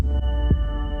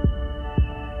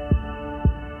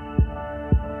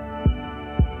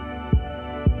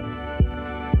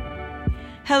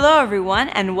Hello everyone,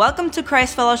 and welcome to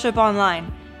Christ Fellowship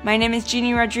Online. My name is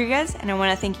Jeannie Rodriguez, and I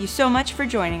want to thank you so much for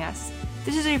joining us. If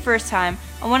this is your first time,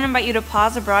 I want to invite you to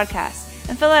pause the broadcast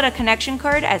and fill out a connection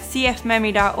card at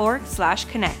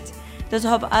cfmemi.org/connect. This will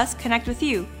help us connect with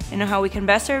you and know how we can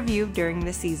best serve you during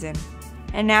this season.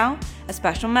 And now, a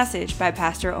special message by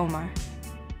Pastor Omar.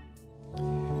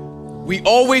 We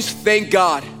always thank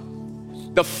God,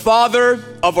 the Father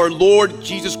of our Lord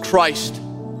Jesus Christ,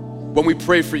 when we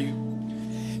pray for you.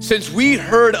 Since we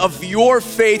heard of your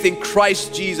faith in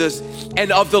Christ Jesus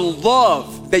and of the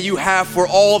love that you have for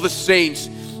all the saints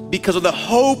because of the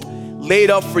hope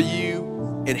laid up for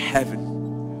you in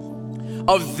heaven.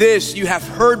 Of this you have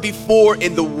heard before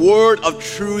in the word of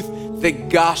truth, the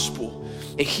gospel.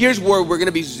 And here's where we're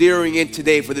gonna be zeroing in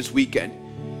today for this weekend.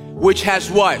 Which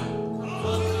has what?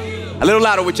 A little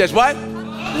louder, which has what?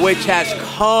 Which has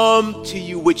come to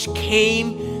you, which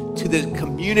came to the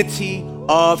community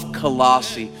of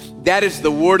Colossae. That is the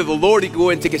word of the Lord. You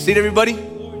go ahead and take a seat, everybody. You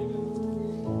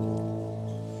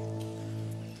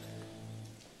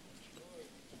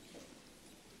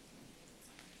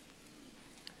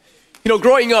know,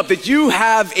 growing up, did you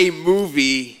have a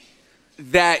movie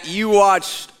that you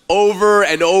watched over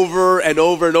and over and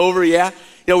over and over? Yeah?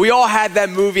 You know, we all had that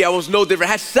movie. I was no different.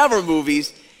 I had several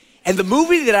movies. And the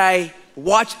movie that I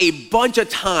watched a bunch of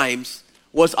times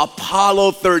was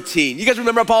Apollo 13. You guys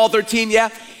remember Apollo 13, yeah?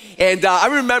 And I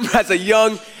remember as a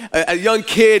young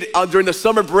kid during the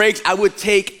summer breaks, I would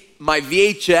take my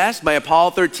VHS, my Apollo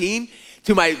 13,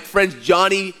 to my friend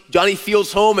Johnny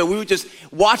Field's home, and we would just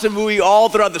watch the movie all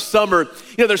throughout the summer.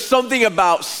 You know, there's something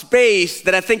about space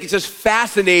that I think is just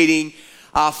fascinating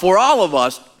for all of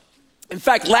us. In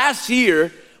fact, last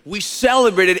year, we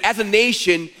celebrated as a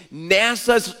nation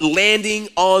NASA's landing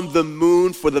on the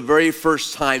moon for the very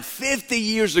first time. 50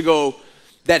 years ago,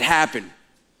 that happened.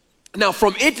 Now,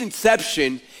 from its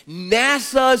inception,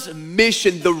 NASA's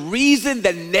mission, the reason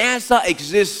that NASA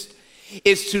exists,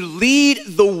 is to lead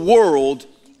the world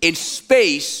in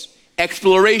space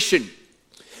exploration.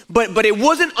 But it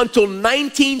wasn't until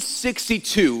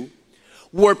 1962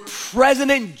 where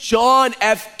President John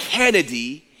F.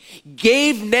 Kennedy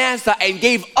gave NASA and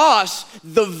gave us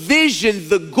the vision,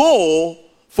 the goal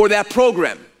for that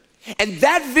program. And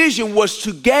that vision was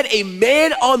to get a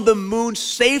man on the moon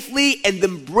safely and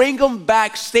then bring him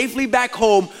back safely back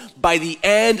home by the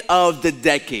end of the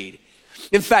decade.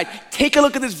 In fact, take a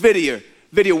look at this video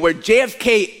where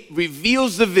JFK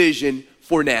reveals the vision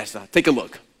for NASA. Take a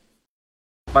look.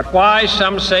 But why,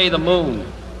 some say, the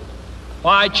moon?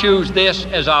 Why choose this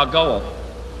as our goal?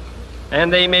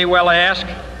 And they may well ask,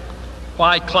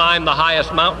 why climb the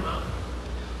highest mountain?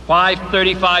 Why,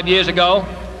 35 years ago,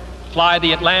 fly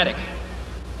the Atlantic?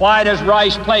 Why does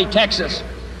Rice play Texas?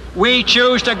 We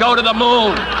choose to go to the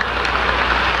moon.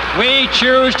 We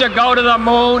choose to go to the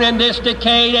moon in this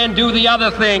decade and do the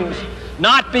other things,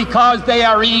 not because they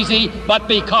are easy, but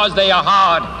because they are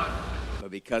hard. But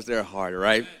because they're hard,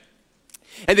 right?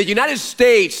 And the United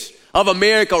States of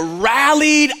America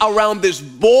rallied around this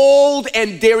bold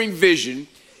and daring vision.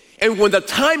 And when the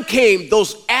time came,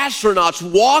 those astronauts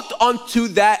walked onto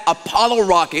that Apollo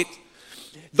rocket.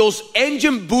 Those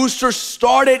engine boosters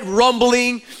started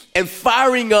rumbling and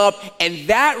firing up, and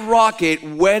that rocket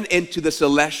went into the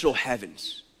celestial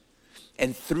heavens.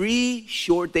 And 3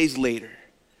 short days later,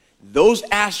 those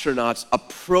astronauts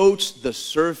approached the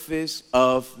surface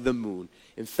of the moon.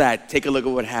 In fact, take a look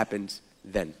at what happens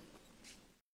then.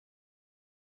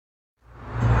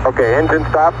 Okay, engine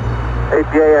stop.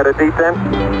 APA at a descent.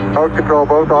 Mode control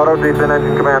both auto. Descent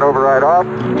engine command override off.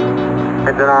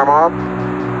 Engine arm off.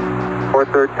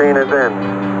 413 is in.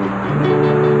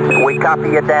 We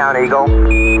copy you down, Eagle.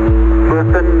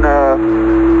 Listen,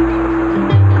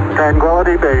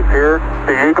 Tranquility Base here.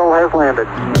 The Eagle has landed.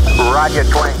 Roger,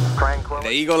 Tranquility.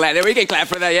 The Eagle landed. We can clap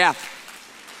for that, yeah.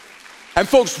 And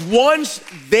folks, once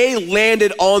they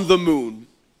landed on the moon,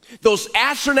 those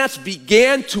astronauts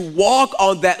began to walk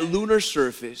on that lunar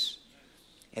surface,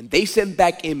 and they sent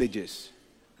back images,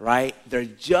 right? They're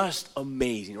just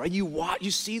amazing, right?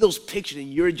 You see those pictures,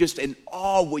 and you're just in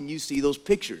awe when you see those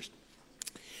pictures.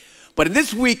 But in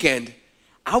this weekend,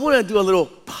 I want to do a little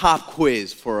pop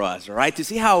quiz for us, all right? To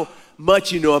see how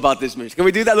much you know about this mission. Can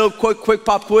we do that little quick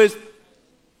pop quiz?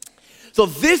 So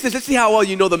let's see how well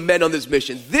you know the men on this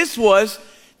mission. This was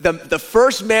the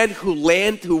first man who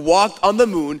walked on the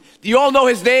moon. Do you all know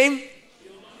his name?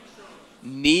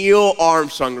 Neil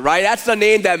Armstrong, right? That's the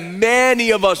name that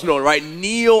many of us know, right?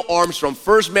 Neil Armstrong,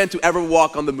 first man to ever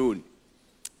walk on the moon.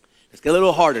 Let's get a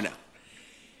little harder now.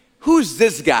 Who's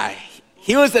this guy?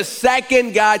 He was the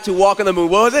second guy to walk on the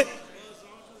moon. What was it?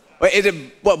 Wait, is it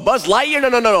what, Buzz Lightyear?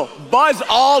 No. Buzz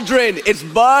Aldrin. It's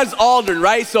Buzz Aldrin,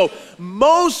 right? So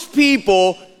most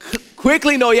people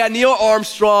quickly know, yeah, Neil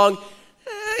Armstrong,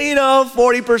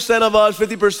 40% of us,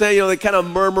 50%, they kind of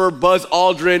murmur Buzz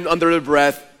Aldrin under their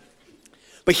breath.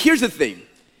 But here's the thing.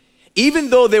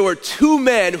 Even though there were 2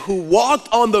 men who walked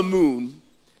on the moon,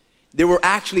 there were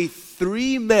actually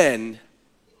 3 men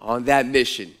on that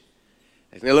mission.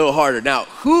 It's a little harder. Now,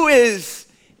 who is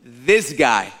this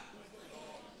guy?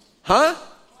 Huh?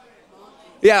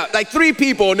 Yeah, like 3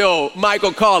 people know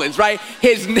Michael Collins, right?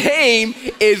 His name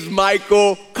is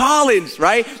Michael Collins,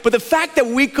 right? But the fact that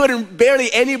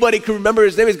barely anybody could remember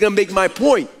his name is gonna make my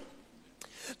point.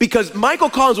 Because Michael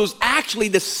Collins was actually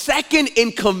the second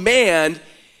in command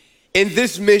in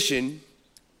this mission,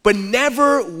 but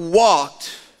never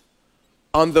walked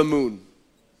on the moon.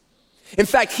 In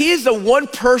fact, he is the one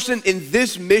person in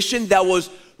this mission that was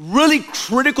really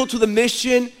critical to the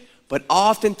mission, but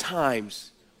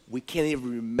oftentimes we can't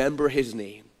even remember his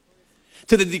name.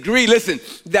 To the degree, listen,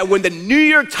 that when the New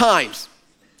York Times,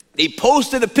 they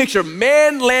posted a picture,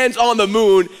 man lands on the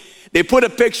moon, they put a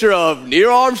picture of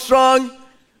Neil Armstrong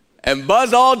and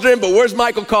Buzz Aldrin, but where's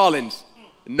Michael Collins?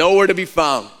 Nowhere to be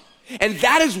found. And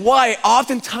that is why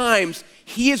oftentimes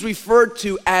he is referred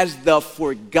to as the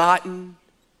forgotten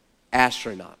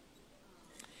astronaut.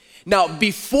 Now,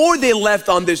 before they left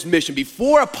on this mission,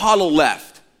 before Apollo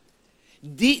left,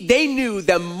 they knew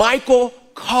that Michael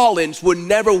Collins would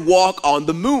never walk on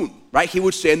the moon, right? He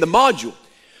would stay in the module.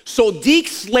 So Deke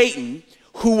Slayton,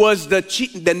 who was the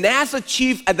NASA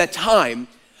chief at that time,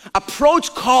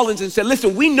 approached Collins and said,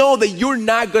 listen, we know that you're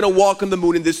not gonna walk on the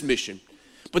moon in this mission,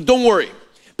 but don't worry,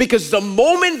 because the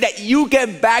moment that you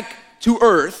get back to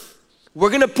Earth,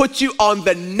 we're gonna put you on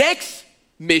the next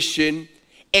mission,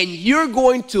 and you're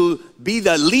going to be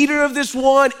the leader of this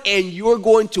one, and you're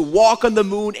going to walk on the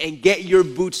moon and get your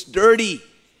boots dirty.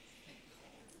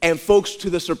 And folks, to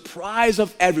the surprise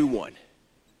of everyone,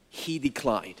 he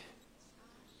declined.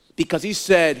 Because he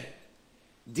said,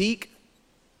 Deke,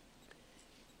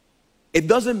 it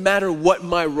doesn't matter what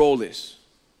my role is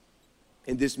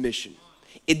in this mission.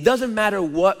 It doesn't matter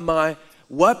what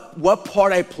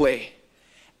part I play.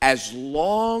 As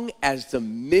long as the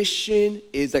mission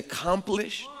is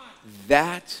accomplished,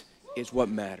 that is what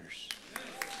matters.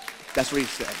 That's what he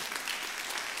said.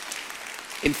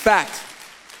 In fact,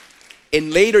 in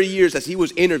later years, as he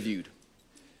was interviewed,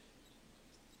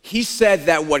 he said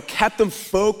that what kept them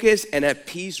focused and at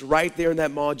peace right there in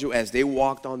that module as they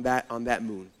walked on that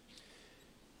moon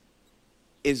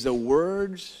is the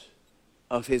words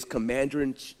of his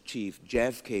commander-in-chief,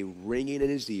 JFK, ringing in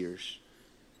his ears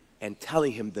and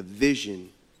telling him the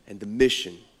vision and the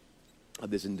mission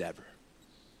of this endeavor.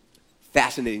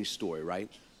 Fascinating story, right?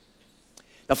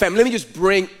 Now, family, let me just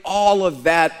bring all of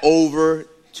that over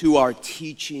to our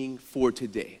teaching for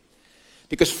today.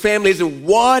 Because family, listen,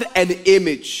 what an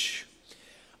image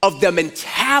of the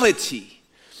mentality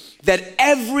that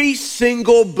every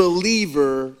single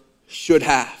believer should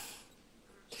have.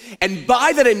 And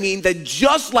by that I mean that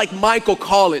just like Michael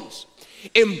Collins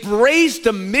embraced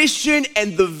the mission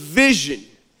and the vision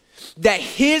that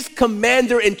his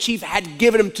commander-in-chief had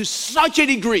given him to such a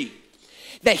degree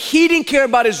that he didn't care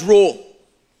about his role.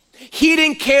 He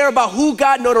didn't care about who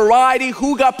got notoriety,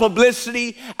 who got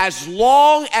publicity, as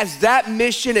long as that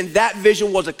mission and that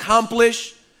vision was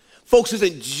accomplished. Folks,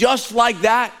 isn't just like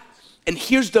that. And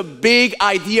here's the big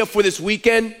idea for this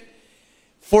weekend.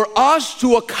 For us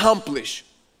to accomplish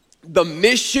the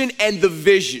mission and the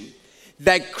vision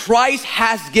that Christ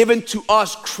has given to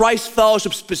us, Christ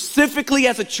Fellowship, specifically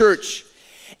as a church,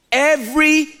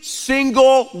 every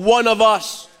single one of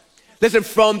us, listen,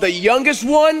 from the youngest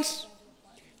ones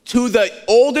to the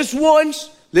oldest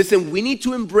ones, listen, we need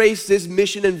to embrace this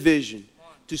mission and vision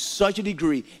to such a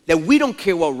degree that we don't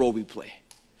care what role we play,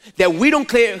 that we don't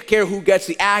care who gets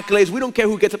the accolades, we don't care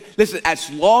who gets, listen, as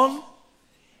long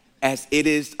as it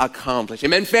is accomplished.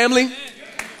 Amen, family?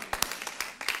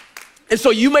 And so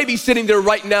you may be sitting there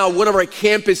right now, one of our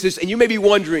campuses, and you may be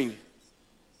wondering,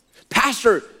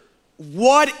 Pastor,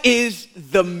 what is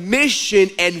the mission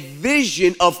and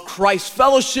vision of Christ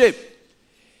Fellowship?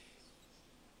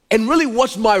 And really,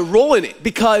 what's my role in it?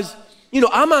 Because,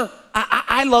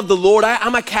 I love the Lord.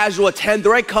 I'm a casual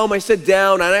attender. I come, I sit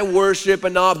down, and I worship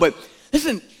and all. But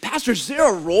listen, Pastor, is there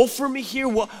a role for me here?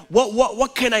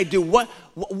 What can I do?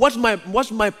 What's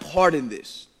my part in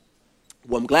this?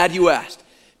 Well, I'm glad you asked,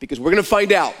 because we're going to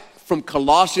find out from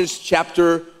Colossians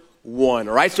chapter 1,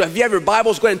 all right? So if you have your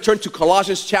Bibles, go ahead and turn to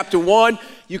Colossians chapter 1.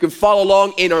 You can follow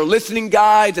along in our listening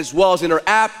guides as well as in our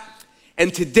app.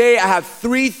 And today I have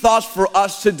 3 thoughts for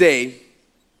us today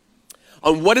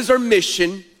on what is our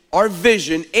mission our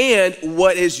vision, and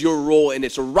what is your role in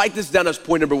it. So write this down as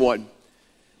point number one.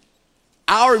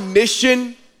 Our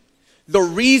mission, the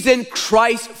reason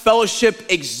Christ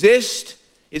Fellowship exists,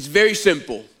 is very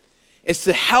simple. It's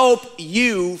to help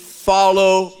you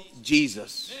follow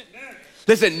Jesus.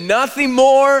 Listen, nothing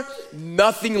more,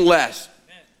 nothing less.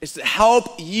 It's to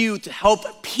help you, to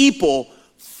help people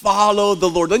follow the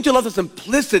Lord. Don't you love the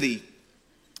simplicity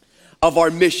of our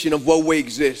mission, of what we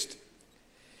exist?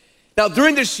 Now,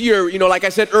 during this year, like I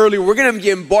said earlier, we're going to be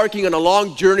embarking on a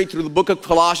long journey through the book of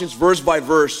Colossians, verse by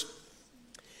verse.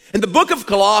 And the book of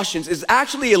Colossians is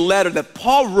actually a letter that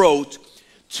Paul wrote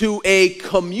to a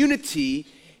community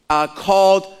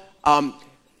called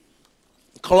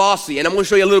Colossae. And I'm going to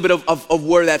show you a little bit of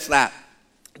where that's at.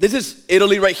 This is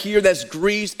Italy right here, that's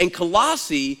Greece, and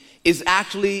Colossae is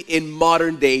actually in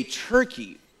modern day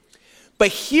Turkey.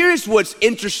 But here's what's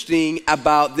interesting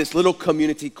about this little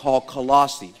community called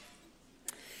Colossae,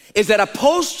 is that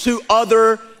opposed to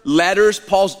other letters,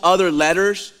 Paul's other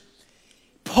letters,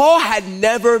 Paul had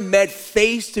never met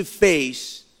face to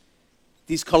face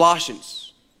these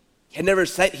Colossians. He had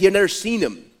never seen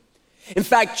them. In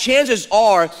fact, chances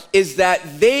are is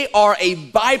that they are a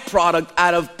byproduct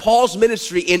out of Paul's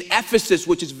ministry in Ephesus,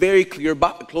 which is very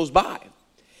close by.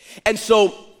 And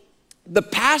so the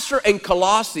pastor in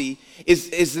Colossae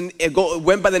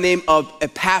went by the name of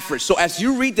Epaphras. So as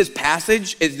you read this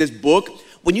passage, this book,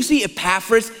 when you see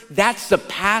Epaphras, that's the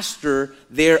pastor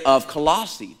there of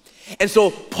Colossae. And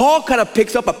so Paul kind of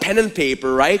picks up a pen and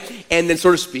paper, right? And then,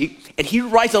 so to speak, and he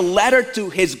writes a letter to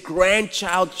his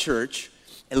grandchild church.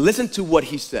 And listen to what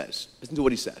he says. Listen to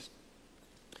what he says.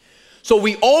 So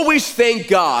we always thank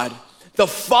God, the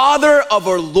Father of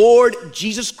our Lord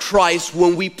Jesus Christ,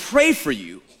 when we pray for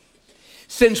you,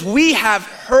 since we have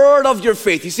heard of your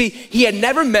faith. You see, he had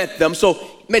never met them, so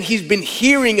he's been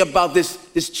hearing about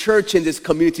this church in this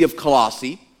community of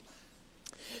Colossae.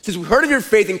 Since we heard of your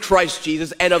faith in Christ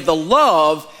Jesus and of the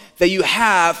love that you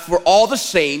have for all the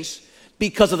saints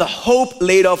because of the hope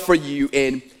laid up for you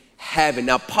in heaven.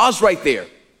 Now pause right there.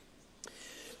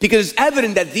 Because it's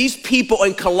evident that these people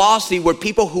in Colossae were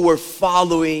people who were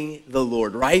following the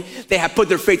Lord, right? They had put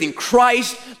their faith in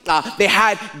Christ. They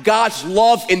had God's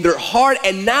love in their heart.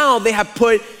 And now they have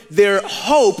put their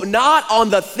hope not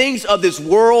on the things of this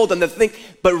world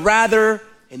but rather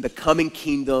in the coming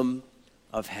kingdom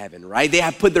of heaven, right? They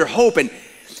have put their hope in.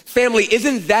 Family,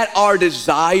 isn't that our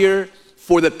desire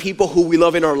for the people who we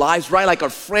love in our lives, right? Like our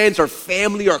friends, our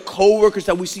family, our coworkers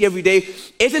that we see every day.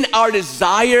 Isn't our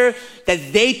desire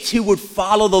that they too would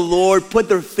follow the Lord, put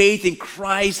their faith in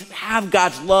Christ, have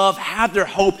God's love, have their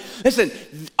hope? Listen,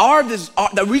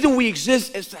 the reason we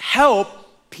exist is to help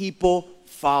people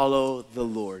follow the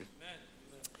Lord.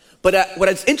 But what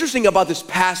is interesting about this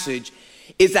passage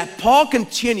is that Paul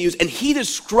continues and he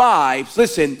describes,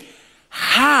 listen,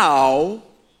 how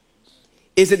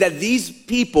is it that these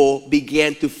people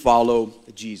began to follow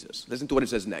Jesus? Listen to what it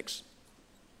says next.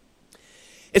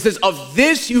 It says, of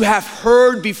this you have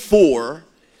heard before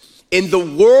in the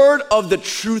word of the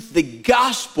truth, the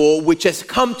gospel which has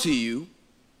come to you,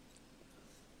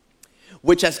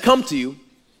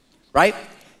 right?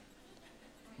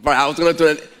 I was going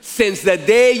to since the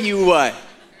day you what?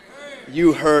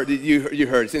 You heard,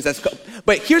 since that's come.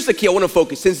 But here's the key I want to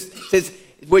focus, since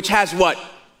which has what?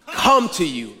 Come to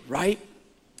you, right?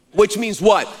 Which means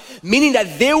what? Meaning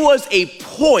that there was a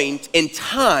point in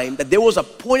time, that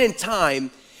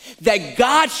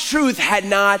God's truth had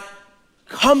not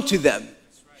come to them.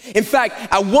 In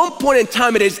fact, at one point in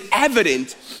time, it is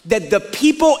evident that the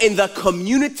people in the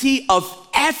community of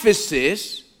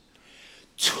Ephesus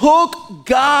took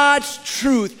God's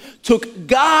truth, took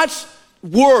God's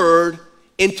word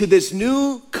into this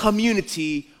new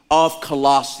community of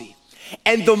Colossae.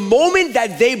 And the moment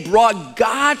that they brought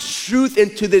God's truth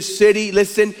into this city,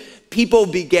 listen, people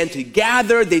began to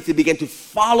gather, they began to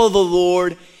follow the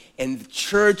Lord, and the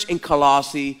church in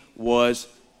Colossae was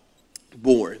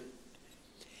born.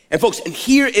 And folks, and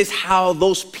here is how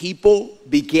those people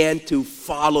began to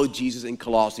follow Jesus in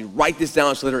Colossae. Write this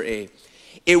down as letter A.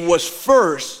 It was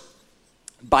first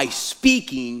by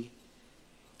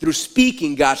through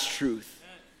speaking God's truth.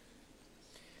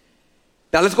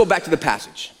 Now let's go back to the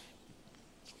passage.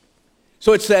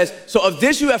 So it says, so of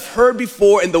this you have heard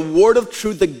before in the word of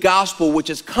truth, the gospel, which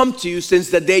has come to you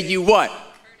since the day you what?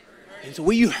 And so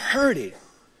when you heard it.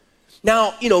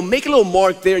 Now, make a little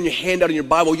mark there in your handout in your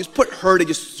Bible. Just put heard and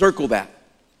just circle that.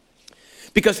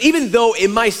 Because even though it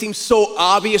might seem so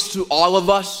obvious to all of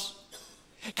us,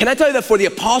 can I tell you that for the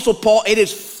Apostle Paul, it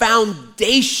is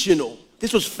foundational.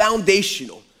 This was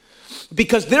foundational.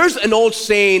 Because there's an old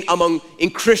saying in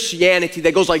Christianity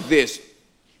that goes like this.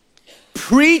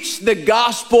 preach the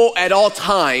gospel at all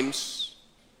times,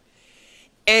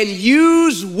 and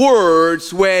use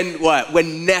words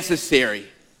when necessary.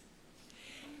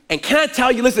 And can I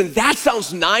tell you, listen, that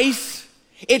sounds nice.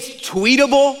 It's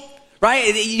tweetable,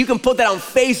 right? You can put that on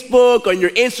Facebook, on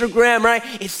your Instagram, right?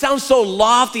 It sounds so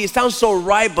lofty, it sounds so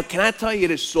right, but can I tell you,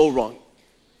 it is so wrong.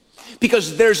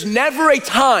 Because there's never a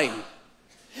time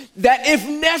that if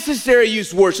necessary,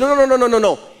 use words.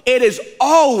 No. It is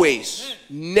always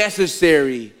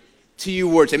necessary to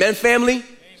use words. Amen, family? Amen.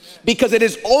 Because it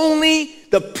is only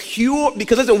the pure,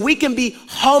 because listen, we can be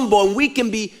humble and we can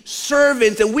be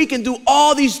servants and we can do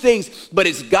all these things, but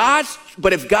if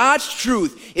God's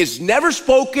truth is never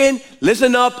spoken,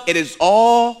 listen up, it is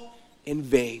all in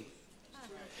vain.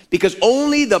 Because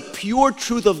only the pure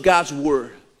truth of God's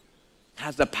word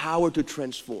has the power to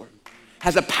transform,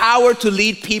 has the power to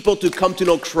lead people to come to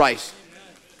know Christ.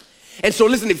 And so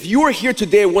listen, if you are here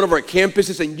today at one of our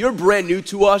campuses and you're brand new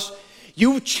to us,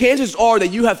 chances are that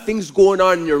you have things going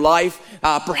on in your life,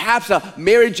 perhaps a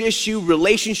marriage issue,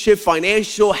 relationship,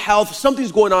 financial, health,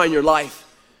 something's going on in your life.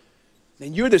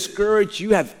 And you're discouraged,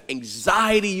 you have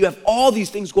anxiety, you have all these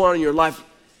things going on in your life.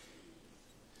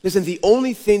 Listen, the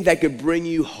only thing that could bring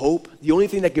you hope, the only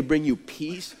thing that could bring you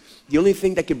peace, the only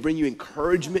thing that could bring you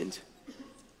encouragement,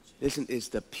 listen, is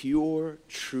the pure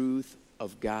truth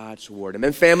of God's word.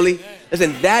 Amen, family?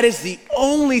 Listen, that is the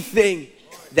only thing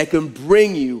that can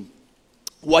bring you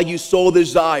what you so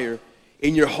desire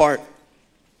in your heart.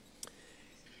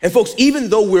 And folks, even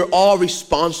though we're all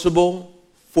responsible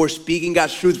for speaking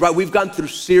God's truth, right? We've gone through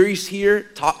series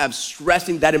here of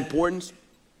stressing that importance.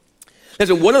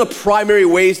 Listen, one of the primary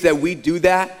ways that we do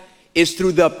that is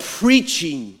through the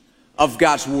preaching of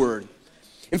God's word.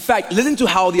 In fact, listen to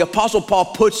how the Apostle Paul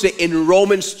puts it in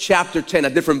Romans chapter 10, a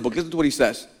different book. Listen to what he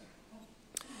says.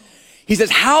 He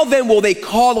says, how then will they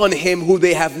call on him who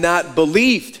they have not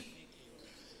believed?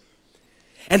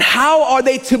 And how are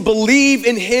they to believe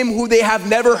in him who they have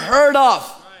never heard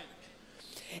of?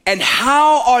 And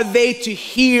how are they to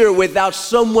hear without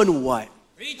someone what?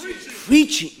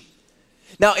 Preaching.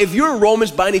 Now, if you're in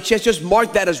Romans by any chance, just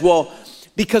mark that as well,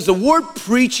 because the word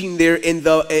preaching there in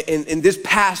this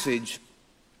passage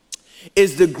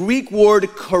is the Greek word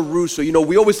kerusso. You know,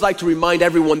 we always like to remind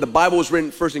everyone the Bible was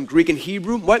written first in Greek and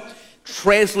Hebrew. What?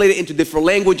 Translated into different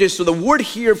languages. So the word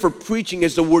here for preaching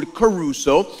is the word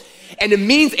kerusso, and it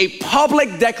means a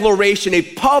public declaration, a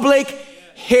public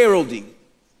heralding.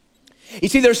 You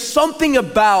see, there's something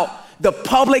about the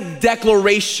public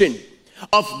declaration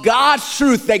of God's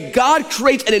truth, that God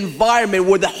creates an environment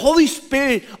where the Holy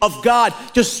Spirit of God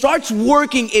just starts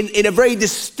working in a very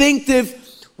distinctive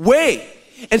way.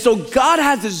 And so God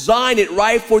has designed it,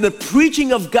 right, for the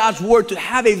preaching of God's word to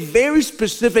have a very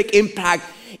specific impact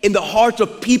in the hearts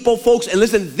of people, folks. And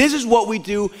listen, this is what we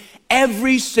do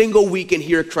every single weekend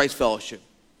here at Christ Fellowship.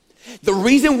 The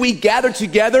reason we gather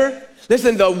together,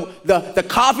 listen, the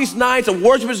coffee's nice, the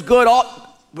worship is good,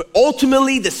 but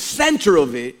ultimately the center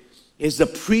of it is the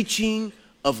preaching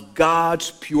of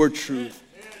God's pure truth.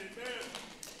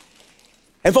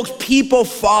 And folks, people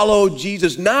follow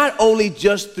Jesus not only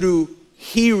just through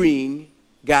hearing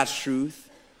God's truth,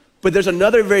 but there's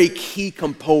another very key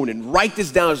component. Write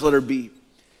this down as letter B.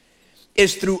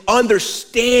 Is through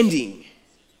understanding.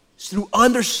 It's through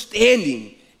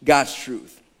understanding God's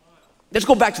truth. Let's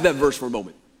go back to that verse for a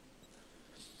moment.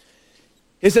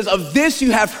 It says, of this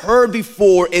you have heard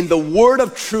before in the word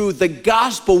of truth, the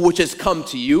gospel which has come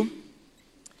to you.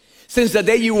 Since the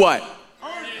day you what?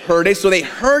 Heard it. So they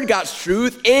heard God's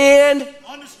truth and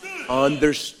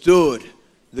understood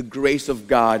the grace of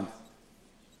God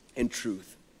and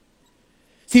truth.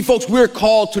 See, folks, we're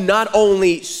called to not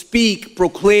only speak,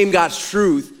 proclaim God's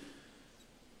truth,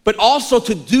 but also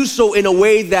to do so in a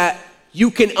way that you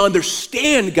can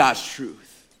understand God's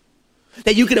truth,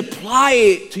 that you can apply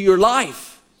it to your life.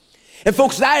 And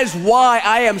folks, that is why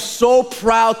I am so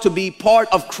proud to be part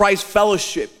of Christ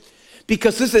Fellowship.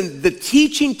 Because listen, the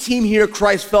teaching team here at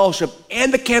Christ Fellowship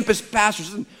and the campus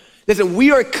pastors, listen,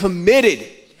 we are committed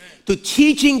to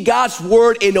teaching God's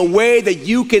word in a way that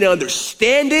you can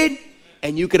understand it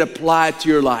and you can apply it to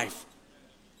your life.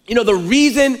 You know, the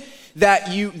reason that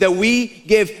we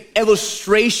give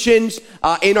illustrations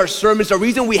in our sermons, the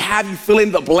reason we have you fill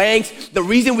in the blanks, the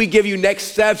reason we give you next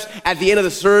steps at the end of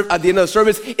the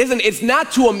service, it's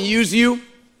not to amuse you.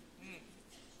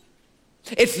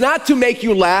 It's not to make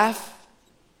you laugh.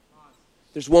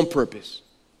 There's one purpose,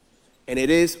 and it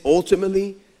is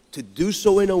ultimately to do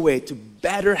so in a way to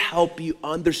better help you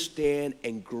understand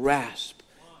and grasp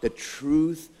the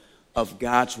truth of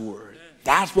God's word.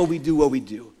 That's what we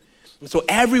do. And so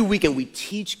every weekend we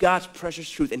teach God's precious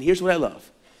truth. And here's what I love.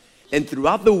 And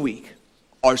throughout the week,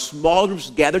 our small groups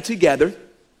gather together,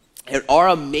 and our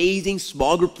amazing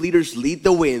small group leaders lead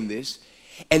the way in this.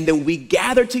 And then we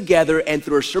gather together, and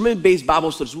through our sermon-based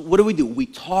Bible studies, what do? We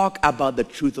talk about the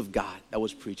truth of God that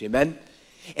was preached, amen?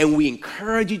 And we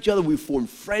encourage each other, we form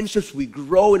friendships, we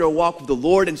grow in our walk with the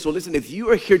Lord. And so listen, if you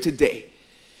are here today,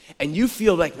 and you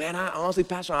feel like, man, honestly,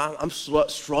 Pastor, I'm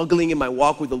struggling in my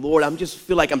walk with the Lord. I just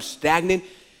feel like I'm stagnant.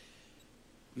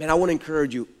 Man, I want to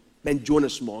encourage you, man, join a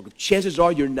small group. Chances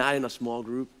are you're not in a small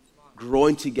group,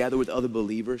 growing together with other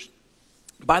believers.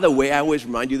 By the way, I always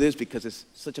remind you this because it's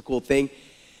such a cool thing,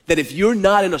 that if you're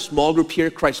not in a small group here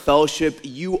at Christ Fellowship,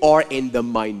 you are in the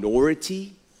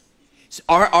minority.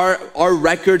 Our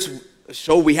records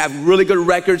show, we have really good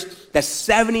records, that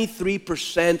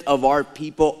 73% of our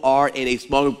people are in a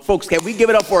small group. Folks, can we give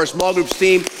it up for our small groups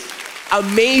team?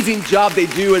 Amazing job they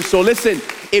do. And so listen,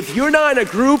 if you're not in a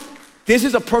group, this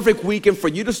is a perfect weekend for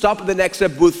you to stop at the Next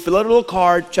Step booth, fill out a little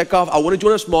card, check off, I want to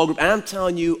join a small group. And I'm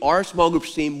telling you, our small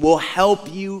groups team will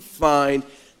help you find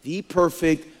the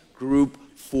perfect group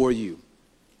for you.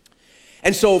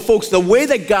 And so, folks, the way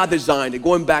that God designed it,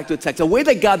 going back to the text, the way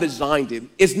that God designed it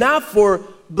is not for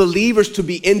believers to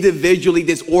be individually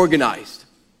disorganized.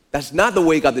 That's not the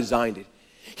way God designed it.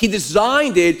 He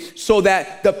designed it so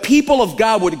that the people of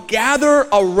God would gather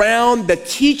around the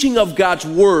teaching of God's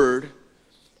word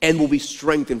and will be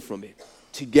strengthened from it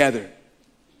together.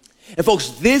 And folks,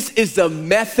 this is the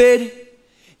method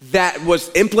that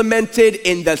was implemented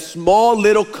in the small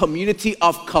little community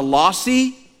of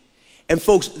Colossae. And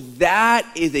folks, that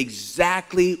is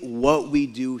exactly what we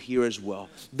do here as well.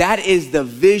 That is the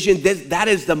vision, that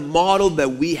is the model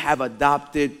that we have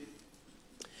adopted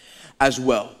as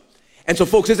well. And so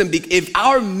folks, listen, if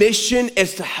our mission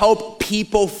is to help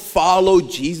people follow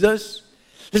Jesus,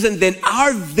 listen, then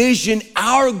our vision,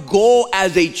 our goal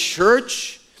as a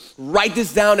church, write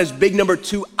this down as big number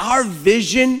 2, our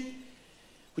vision,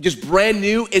 which is brand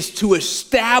new, is to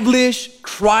establish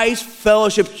Christ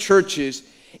Fellowship churches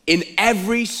in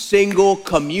every single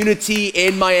community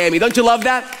in Miami. Don't you love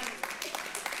that?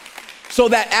 So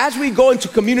that as we go into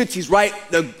communities, right,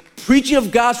 the preaching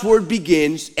of God's word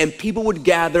begins and people would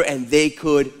gather and they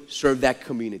could serve that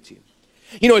community.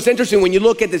 You know, it's interesting when you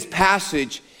look at this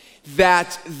passage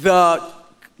that the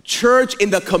church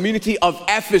in the community of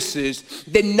Ephesus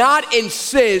did not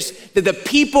insist that the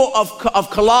people of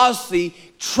Colossae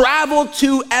travel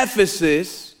to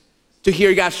Ephesus to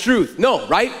hear God's truth. No,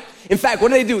 right? In fact,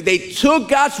 what do? They took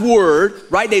God's word,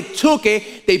 right? They took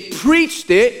it, they preached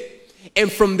it, and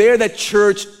from there the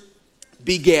church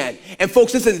began. And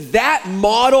folks, listen, that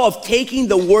model of taking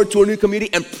the word to a new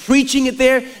community and preaching it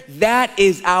there, that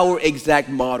is our exact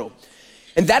model.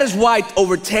 And that is why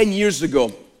over 10 years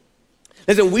ago,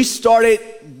 listen, we started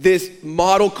this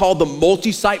model called the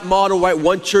multi-site model, right?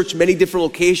 One church, many different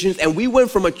locations. And we went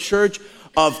from a church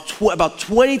of about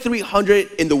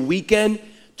 2,300 in the weekend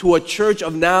to a church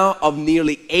of now of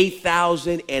nearly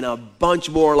 8,000 and a bunch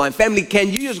more online. Family, can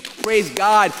you just praise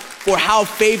God for how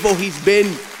faithful he's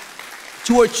been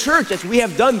to a church as we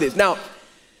have done this? Now,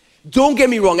 don't get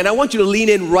me wrong, and I want you to lean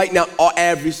in right now,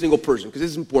 every single person, because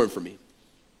this is important for me.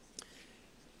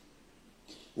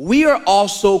 We are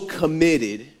also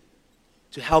committed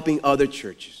to helping other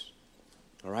churches.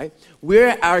 All right? We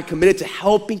are committed to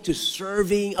helping, to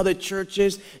serving other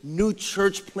churches, new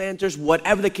church planters,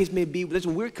 whatever the case may be.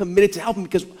 Listen, we're committed to helping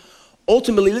because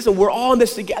ultimately, listen, we're all in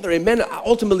this together. Amen.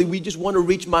 Ultimately, we just want to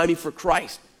reach Miami for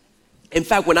Christ. In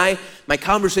fact, when my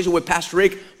conversation with Pastor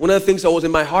Rick, one of the things that was in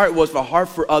my heart was a heart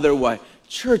for other what?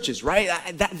 Churches, right?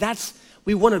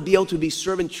 We want to be able to be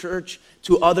serving church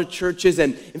to other churches.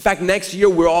 And in fact, next year,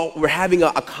 we're having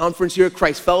a conference here at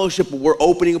Christ Fellowship. We're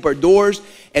opening up our doors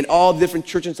and all different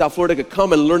churches in South Florida could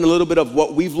come and learn a little bit of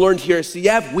what we've learned here at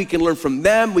CF. We can learn from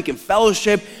them. We can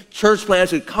fellowship. Church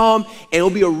planters could come and it'll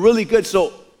be a really good.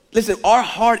 So listen, our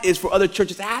heart is for other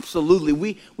churches. Absolutely.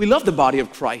 We love the body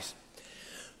of Christ.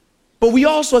 But we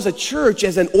also, as a church,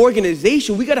 as an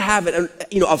organization, we got to have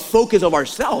a focus of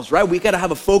ourselves, right? We got to have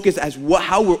a focus as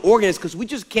how we're organized, because we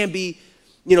just can't be,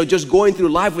 just going through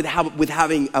life with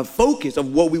having a focus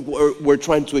of what we're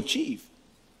trying to achieve.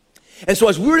 And so,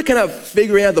 as we were kind of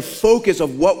figuring out the focus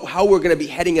of how we're going to be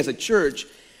heading as a church,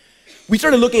 we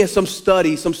started looking at some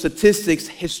studies, some statistics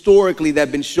historically that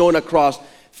have been shown across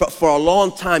for a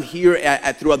long time here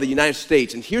throughout the United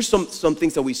States. And here's some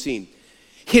things that we've seen.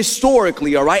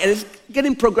 Historically, all right, and it's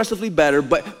getting progressively better,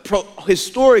 but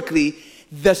historically,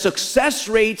 the success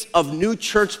rates of new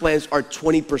church plants are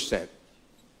 20%,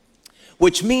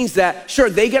 which means that, sure,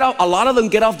 a lot of them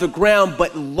get off the ground,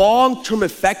 but long-term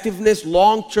effectiveness,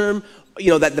 long-term,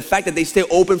 that the fact that they stay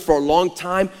open for a long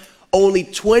time, only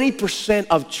 20%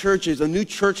 of churches, the new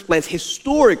church plants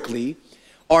historically,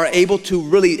 are able to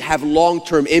really have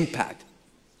long-term impact.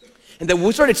 And then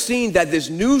we started seeing that this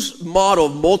new model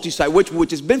of multi-site,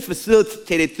 which has been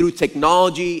facilitated through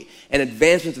technology and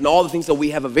advancements and all the things that we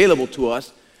have available to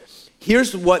us,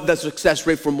 here's what the success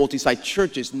rate for multi-site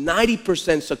churches,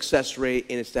 90% success rate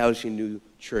in establishing new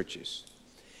churches.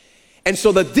 And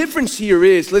so the difference here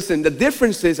is, listen, the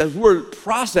difference is, as we're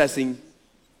processing,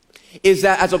 is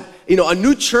that as a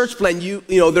new church plant,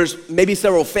 there's maybe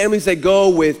several families that go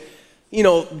with,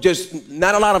 just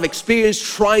not a lot of experience,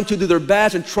 trying to do their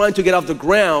best and trying to get off the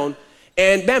ground.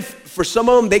 And man, for some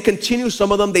of them, they continue.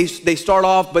 Some of them, they start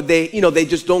off, but they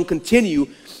just don't continue.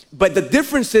 But the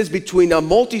differences between a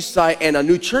multi-site and a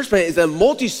new church plant is that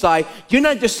multi-site, you're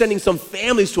not just sending some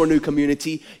families to a new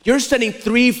community, you're sending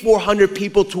 300-400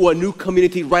 people to a new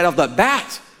community right off the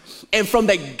bat. And from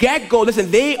the get-go,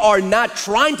 listen, they are not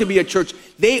trying to be a church.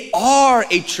 They are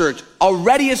a church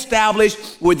already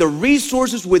established with the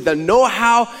resources, with the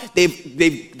know-how.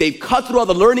 They've cut through all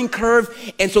the learning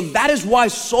curve. And so that is why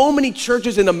so many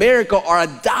churches in America are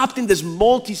adopting this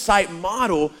multi-site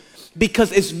model,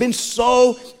 because it's been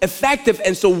so effective.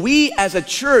 And so we as a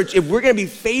church, if we're going to be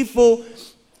faithful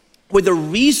with the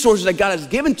resources that God has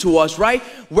given to us, right?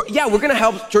 We're going to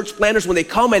help church planners when they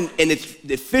come and it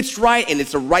fits right and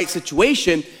it's the right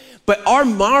situation. But our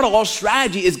model, our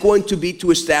strategy is going to be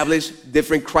to establish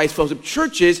different Christ Fellowship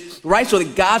churches, right? So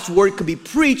that God's word could be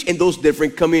preached in those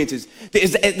different communities.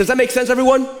 Does that make sense,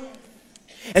 everyone?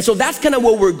 And so that's kind of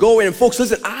where we're going. And folks,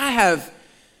 listen, I have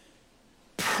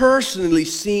personally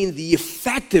seen the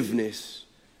effectiveness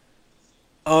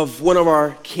of one of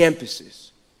our campuses.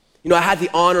 I had the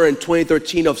honor in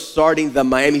 2013 of starting the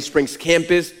Miami Springs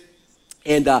campus,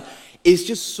 and it's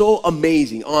just so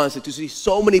amazing, honestly, to see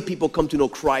so many people come to know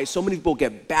Christ, so many people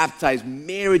get baptized,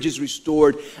 marriages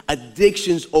restored,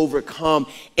 addictions overcome,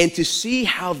 and to see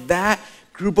how that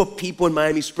group of people in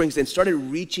Miami Springs then started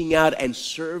reaching out and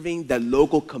serving the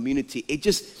local community. It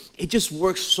just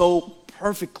works so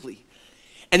perfectly.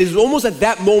 And it was almost at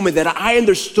that moment that I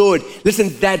understood, listen,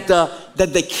 that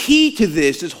the key to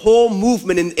this whole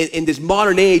movement in this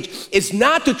modern age is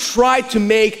not to try to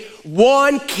make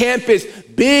one campus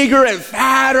bigger and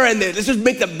fatter and let's just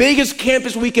make the biggest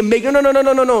campus we can make.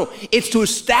 No. It's to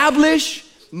establish,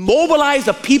 mobilize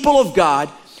the people of God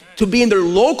to be in their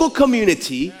local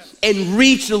community and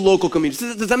reach the local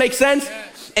community. Does that make sense?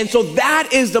 And so that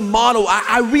is the model.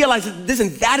 I realized that,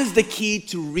 listen, that is the key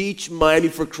to reach Miami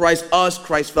for Christ, us,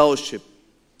 Christ Fellowship.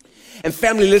 And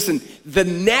family, listen, the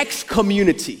next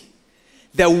community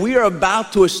that we are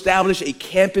about to establish a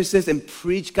campuses and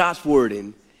preach God's word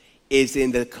in is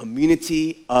in the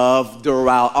community of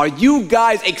Doral. Are you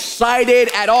guys excited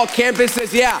at all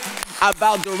campuses? Yeah,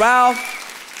 about Doral.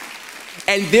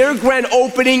 And their grand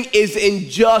opening is in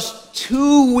just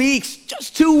 2 weeks,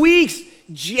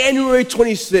 January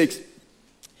 26th.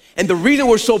 And the reason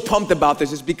we're so pumped about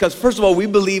this is because, first of all, we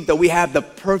believe that we have the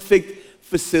perfect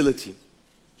facility.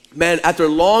 Man, after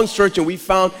long searching, we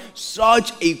found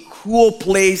such a cool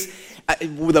place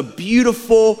with a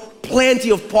beautiful,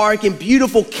 plenty of parking,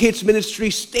 beautiful kids ministry,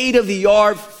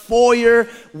 state-of-the-art foyer,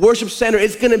 worship center.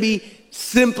 It's gonna be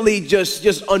simply just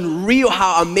unreal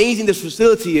how amazing this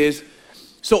facility is.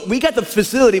 So we got the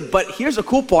facility, but here's the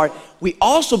cool part. We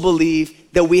also believe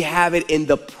that we have it in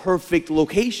the perfect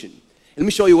location. Let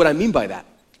me show you what I mean by that.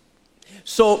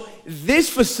 So this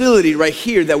facility right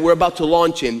here that we're about to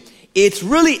launch in, it's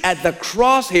really at the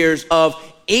crosshairs of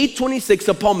 826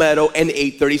 of Palmetto and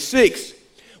 836,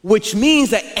 which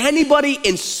means that anybody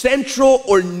in central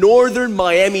or northern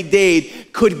Miami-Dade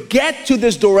could get to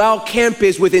this Doral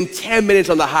campus within 10 minutes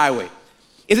on the highway.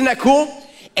 Isn't that cool?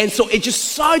 And so it's just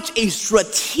such a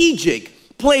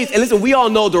strategic place. And listen, we all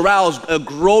know Doral is a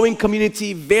growing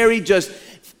community,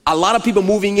 a lot of people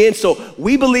moving in. So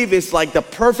we believe it's like the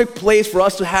perfect place for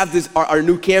us to have this, our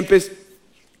new campus.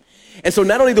 And so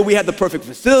not only do we have the perfect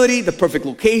facility, the perfect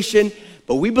location,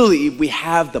 but we believe we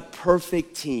have the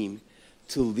perfect team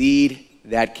to lead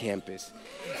that campus.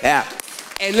 Yeah.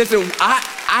 And listen,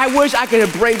 I wish I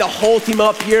could bring the whole team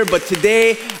up here, but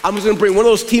today I'm just gonna bring one of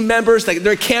those team members, like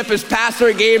their campus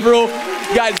pastor, Gabriel.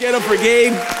 You guys get up for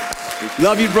Gabe.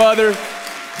 Love you, brother.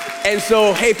 And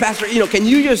so, hey, Pastor, can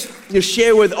you just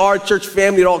share with our church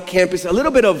family at all campus a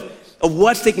little bit of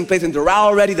what's taking place in Doral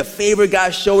already, the favor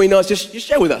God's showing us? Just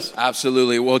share with us.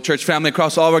 Absolutely. Well, church family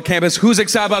across all of our campus, who's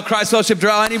excited about Christ Fellowship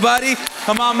Doral? Anybody?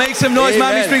 Come on, make some noise.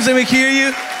 Miami Springs, let me hear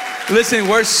you. Listen,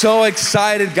 we're so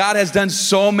excited. God has done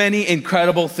so many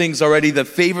incredible things already. The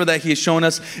favor that He has shown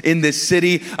us in this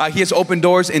city. He has opened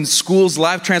doors in schools.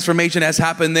 Life transformation has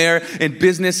happened there, in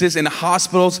businesses, in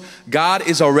hospitals. God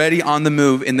is already on the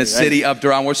move in the city of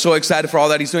Durham. We're so excited for all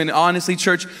that He's doing. And honestly,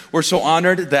 church, we're so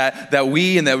honored that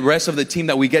we and the rest of the team,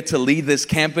 that we get to lead this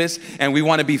campus, and we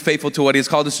want to be faithful to what He's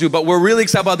called us to do. But we're really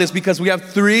excited about this because we have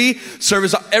 3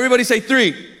 service. Everybody say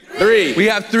 3. 3. We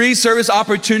have 3 service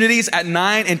opportunities at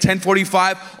 9 and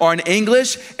 10:45 or in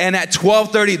English, and at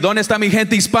 12:30. ¿Dónde está mi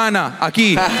gente hispana?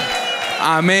 Aquí.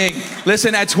 Amen.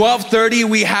 Listen, at 12:30,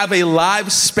 we have a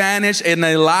live Spanish and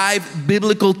a live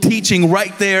biblical teaching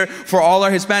right there for all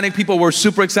our Hispanic people. We're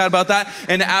super excited about that.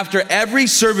 And after every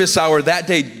service hour that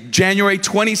day, January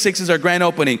 26th is our grand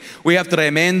opening. We have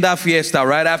tremenda fiesta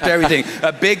right after everything.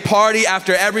 A big party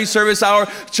after every service hour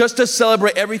just to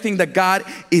celebrate everything that God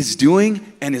is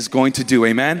doing and is going to do.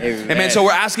 Amen? Amen. So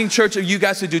we're asking church of you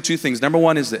guys to do 2 things. Number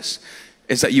 1 is this,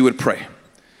 is that you would pray.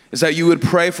 Is that you would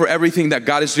pray for everything that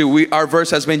God is doing. Our verse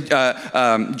has been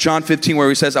John 15, where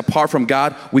He says, apart from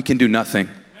God, we can do nothing.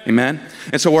 Amen?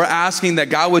 And so we're asking that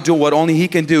God would do what only He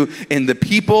can do in the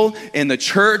people, in the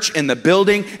church, in the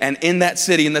building, and in that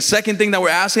city. And the second thing that we're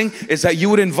asking is that you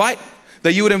would invite,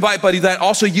 but that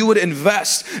also you would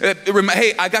invest.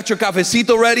 Hey, I got your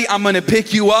cafecito ready. I'm going to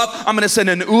pick you up. I'm going to send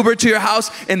an Uber to your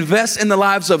house. Invest in the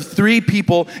lives of 3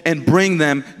 people and bring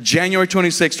them January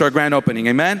 26th to our grand opening.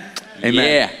 Amen?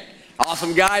 Amen. Yeah.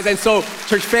 Awesome, guys. And so,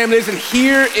 church family, listen,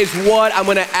 here is what I'm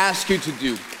going to ask you to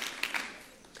do.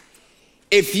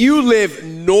 If you live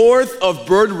north of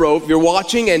Bird Road, if you're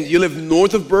watching and you live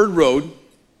north of Bird Road,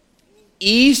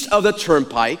 east of the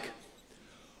Turnpike,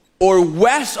 or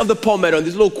west of the Palmetto, in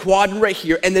this little quadrant right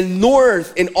here, and then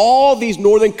north in all these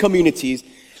northern communities,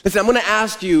 listen, I'm going to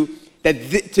ask you that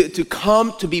to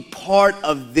come to be part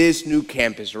of this new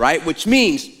campus, right? Which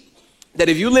means that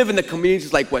if you live in the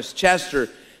communities like Westchester,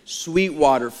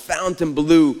 Sweetwater,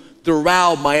 Fontainebleau,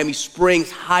 Doral, Miami Springs,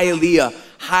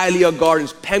 Hialeah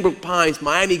Gardens, Pembroke Pines,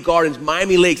 Miami Gardens,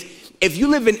 Miami Lakes, if you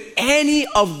live in any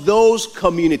of those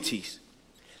communities,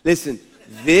 listen,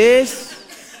 this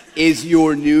is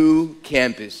your new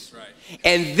campus. Right.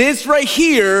 And this right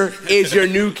here is your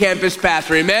new campus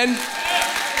pastor, amen?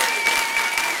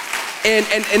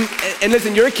 And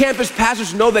listen, your campus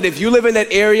pastors know that if you live in that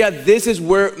area, this is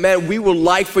where, man, we would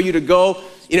like for you to go.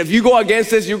 You know, if you go against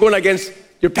this, you're going against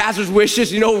your pastor's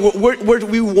wishes. You know,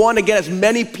 we want to get as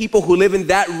many people who live in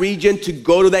that region to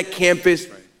go to that campus.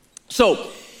 Right. So,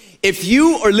 if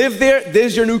you or live there, this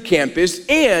is your new campus.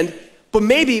 But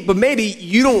maybe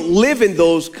you don't live in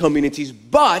those communities,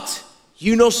 but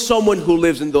you know someone who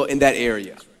lives in that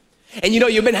area. And you know,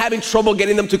 you've been having trouble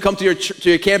getting them to come to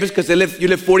your campus because you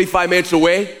live 45 minutes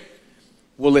away.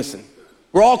 Well, listen,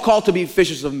 we're all called to be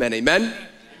fishers of men, amen?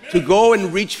 To go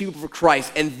and reach people for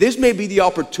Christ. And this may be the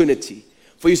opportunity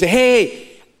for you to say, hey,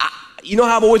 you know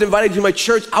how I've always invited you to my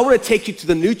church? I want to take you to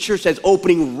the new church that's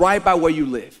opening right by where you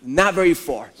live, not very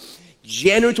far.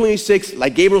 January 26th,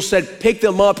 like Gabriel said, pick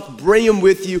them up, bring them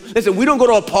with you. Listen, we don't go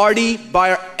to a party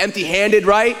empty-handed,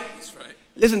 right? That's right.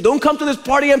 Listen, don't come to this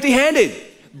party empty-handed.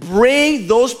 Bring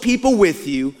those people with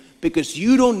you because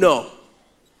you don't know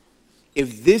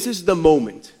if this is the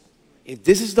moment, if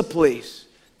this is the place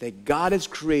that God is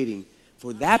creating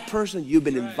for that person you've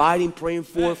been inviting, praying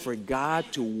for God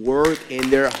to work in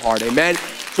their heart. Amen.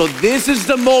 So this is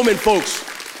the moment, folks,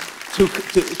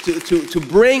 to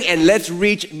bring and let's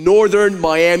reach northern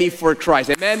Miami for Christ.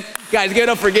 Amen. Guys, give it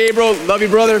up for Gabriel. Love you,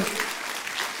 brother.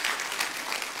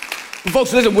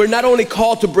 Folks, listen, we're not only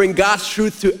called to bring God's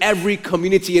truth to every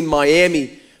community in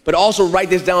Miami, but also write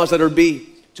this down as letter B,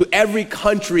 to every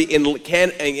country in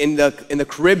the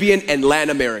Caribbean and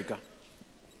Latin America.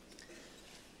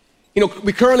 You know,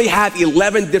 we currently have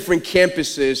 11 different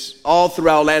campuses all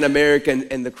throughout Latin America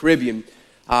and the Caribbean.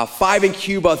 5 in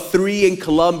Cuba, 3 in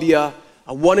Colombia,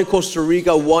 1 in Costa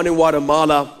Rica, 1 in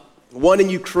Guatemala, 1 in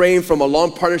Ukraine from a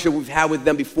long partnership we've had with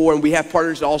them before, and we have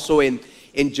partners also in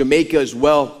Jamaica as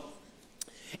well.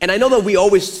 And I know that we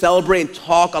always celebrate and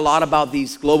talk a lot about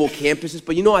these global campuses,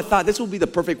 but you know, I thought this would be the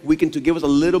perfect weekend to give us a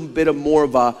little bit more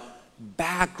of a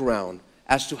background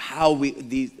as to how what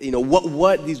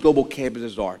these global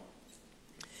campuses are.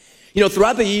 You know,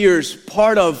 throughout the years,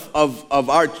 part of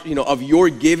our, of your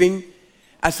giving,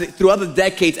 throughout the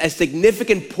decades, a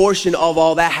significant portion of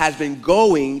all that has been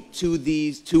going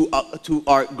to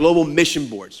our global mission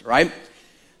boards, right?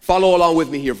 Follow along with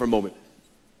me here for a moment.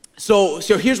 So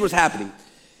here's what's happening.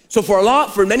 So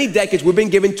for many decades, we've been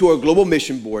giving to our global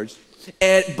mission boards,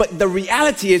 but the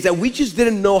reality is that we just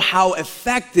didn't know how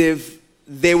effective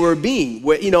they were being,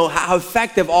 how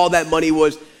effective all that money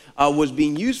was was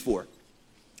being used for.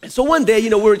 And so one day,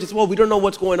 we were just, we don't know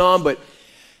what's going on, and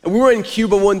we were in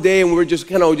Cuba one day, and we were just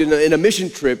kind of in a mission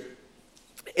trip,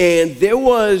 and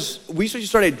we just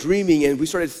started dreaming, and we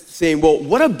started saying, well,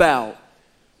 what about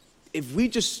if we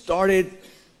just started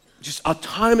just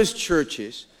autonomous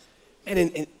churches,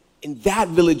 and in that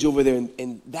village over there,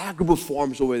 in that group of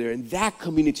farms over there, in that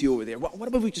community over there, what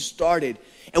about if we just started,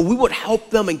 and we would help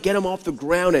them and get them off the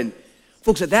ground? And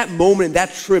folks, at that moment, in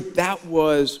that trip,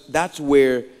 that's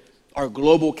where our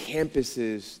global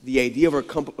campuses, the idea of our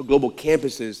global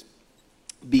campuses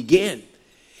began.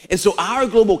 And so our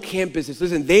global campuses,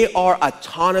 listen, they are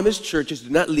autonomous churches.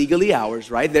 They're not legally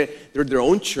ours, right? They're their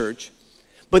own church.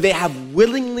 But they have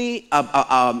willingly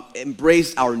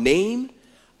embraced our name,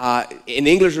 in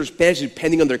English or Spanish,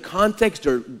 depending on their context,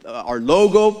 our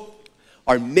logo,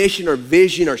 our mission, our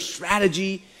vision, our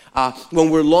strategy. When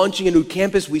we're launching a new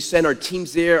campus, we send our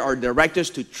teams there, our directors,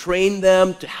 to train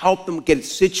them, to help them get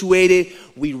situated.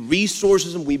 We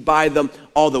resource them. We buy them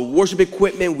all the worship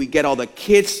equipment. We get all the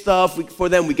kids stuff for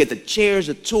them. We get the chairs,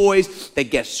 the toys, the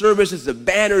guest services, the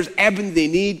banners, everything they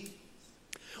need.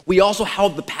 We also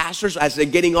help the pastors as they're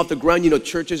getting off the ground.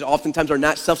 Churches oftentimes are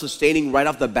not self-sustaining right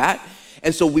off the bat.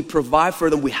 And so we provide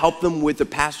for them. We help them with the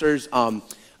pastor's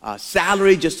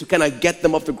salary just to kind of get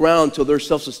them off the ground until they're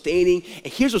self-sustaining.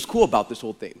 And here's what's cool about this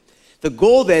whole thing. The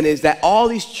goal then is that all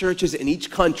these churches in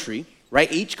each country,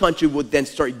 right, each country would then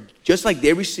start just like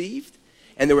they received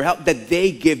and they were helped, that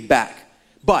they give back.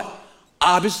 But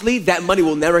obviously that money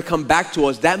will never come back to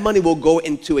us. That money will go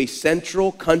into a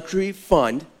central country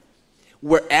fund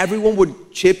where everyone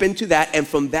would chip into that. And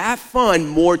from that fund,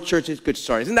 more churches could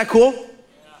start. Isn't that cool?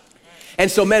 And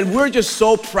so, man, we're just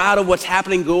so proud of what's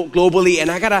happening globally,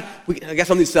 and I got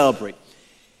something to celebrate.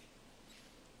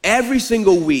 Every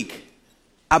single week,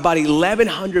 about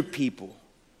 1,100 people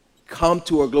come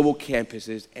to our global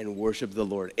campuses and worship the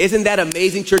Lord. Isn't that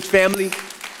amazing, church family?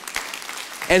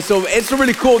 And so it's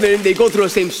really cool. They go through the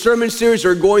same sermon series.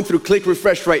 They're going through Click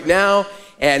Refresh right now,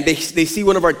 and they see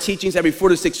one of our teachings every 4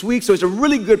 to 6 weeks. So it's a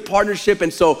really good partnership.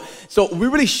 And so we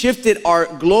really shifted our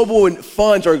global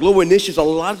funds, our global initiatives, a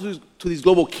lot to these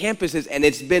global campuses, and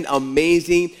it's been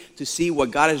amazing to see what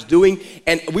God is doing.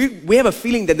 And we have a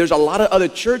feeling that there's a lot of other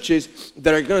churches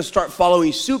that are going to start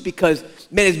following suit because,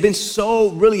 man, it's been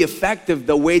so really effective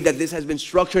the way that this has been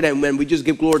structured, and when we just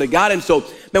give glory to God. And so,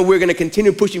 man, we're going to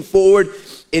continue pushing forward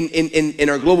in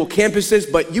our global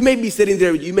campuses. But you may be sitting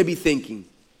there, you may be thinking,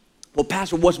 well,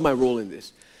 Pastor, what's my role in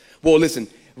this? Well, listen,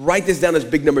 write this down as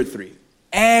big number 3.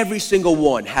 Every single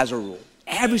one has a role.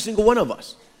 Every single one of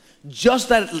us. Just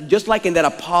like in that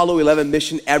Apollo 11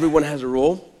 mission, everyone has a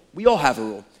role. We all have a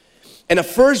role. And the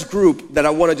first group that I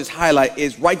want to just highlight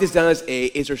is, write this down as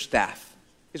is our staff.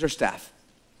 Is our staff.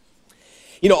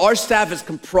 Our staff is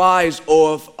comprised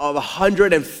of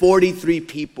 143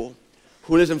 people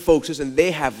who, listen, folks, and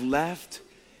they have left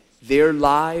their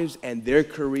lives and their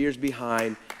careers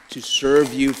behind to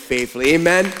serve you faithfully.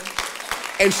 Amen.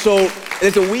 And so,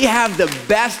 listen, we have the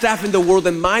best staff in the world,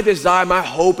 and my desire, my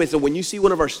hope is that when you see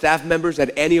one of our staff members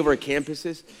at any of our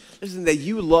campuses, listen, that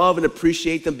you love and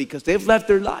appreciate them because they've left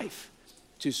their life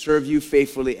to serve you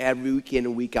faithfully every week in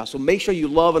and week out. So make sure you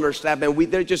love on our staff, man.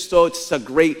 It's a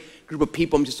great group of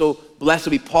people. I'm just so blessed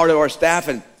to be part of our staff.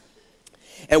 And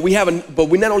but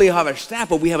we not only have our staff,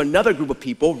 but we have another group of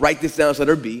people, write this down as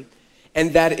letter B,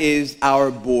 and that is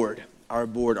our board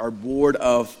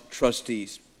of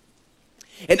trustees.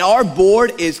 And our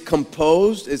board is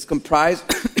comprised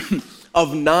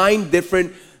of 9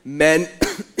 different men,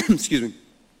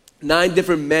 9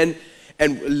 different men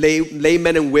and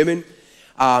laymen and women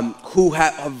who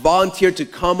have volunteered to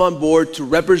come on board to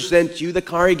represent you, the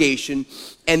congregation,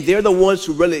 and they're the ones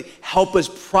who really help us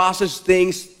process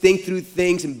things, think through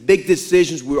things, and big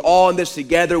decisions. We're all in this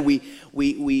together. We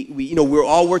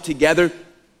all work together.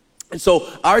 And so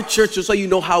our church, just so you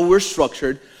know how we're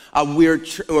structured, we're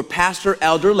pastor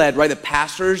elder led, right? The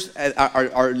pastors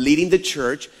are leading the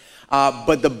church,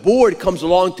 but the board comes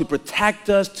along to protect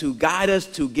us, to guide us,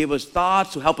 to give us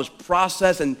thoughts, to help us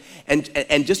process, and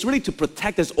just really to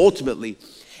protect us ultimately.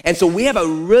 And so we have a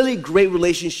really great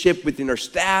relationship within our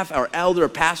staff, our elder, our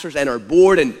pastors, and our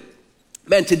board. And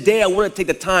man, today I want to take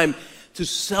the time to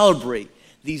celebrate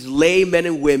these lay men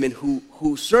and women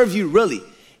who serve you really.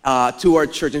 To our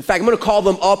church. In fact, I'm going to call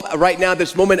them up right now,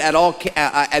 this moment at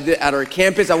our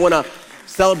campus. I want to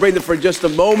celebrate them for just a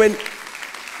moment.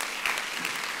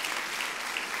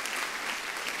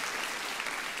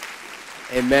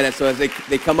 Amen. And so as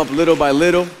they come up little by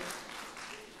little.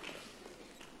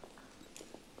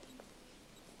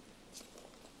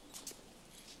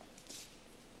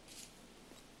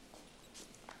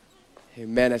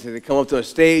 Amen. As they come up to the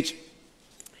stage.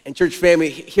 And church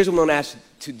family, here's what I'm going to ask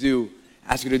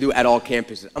you to do at all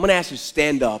campuses. I'm going to ask you to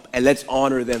stand up and let's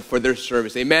honor them for their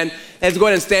service. Amen. Let's go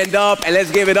ahead and stand up and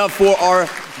let's give it up for our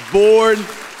board.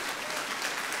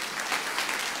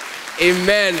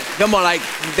 Amen. Come on,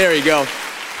 there you go.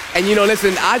 And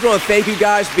listen, I just want to thank you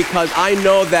guys because I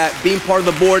know that being part of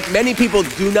the board, many people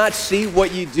do not see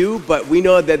what you do, but we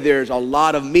know that there's a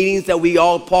lot of meetings that we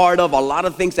all part of, a lot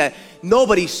of things that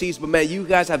nobody sees. But man, you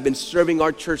guys have been serving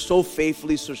our church so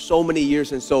faithfully for so many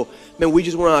years. And so, man, we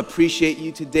just want to appreciate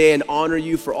you today and honor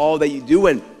you for all that you do.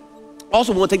 And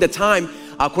also, we want to take the time,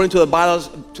 according to the bylaws,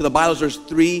 there's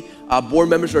 3 board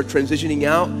members who are transitioning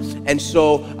out. And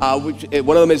so,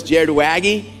 one of them is Jared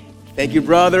Waggy. Thank you,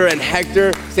 brother. And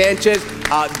Hector Sanchez.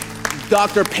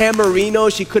 Dr. Pam Marino,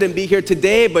 she couldn't be here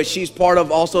today, but she's part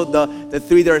of also the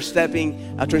 3 that are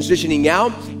transitioning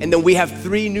out. And then we have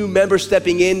 3 new members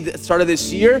stepping in at the start of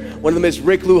this year. One of them is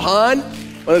Rick Lujan,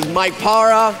 one of them is Mike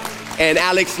Para, and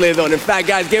Alex Lidon. In fact,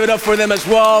 guys, give it up for them as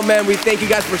well. Man, we thank you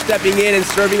guys for stepping in and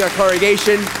serving our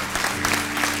congregation.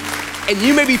 And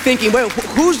you may be thinking, wait,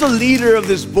 who's the leader of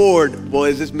this board? Well,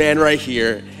 it's this man right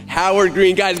here, Howard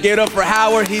Green. Guys, give it up for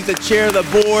Howard. He's the chair of the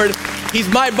board. He's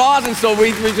my boss, and so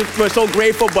we're so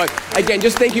grateful. But again,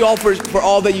 just thank you all for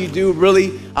all that you do.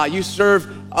 Really, you serve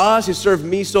us, you serve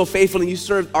me so faithfully, and you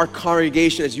serve our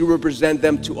congregation as you represent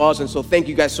them to us. And so thank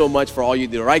you guys so much for all you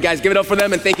do. All right, guys, give it up for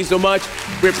them, and thank you so much.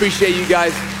 We appreciate you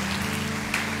guys.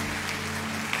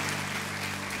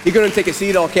 You're going to take a seat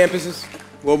at all campuses.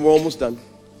 Well, we're almost done.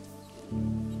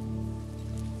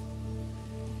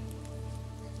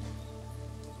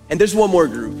 And there's one more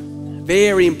group,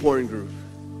 very important group.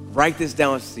 Write this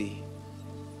down and see.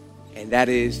 And that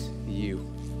is you.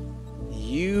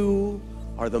 You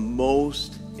are the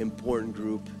most important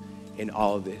group in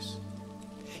all of this.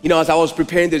 As I was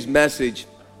preparing this message,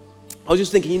 I was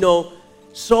just thinking,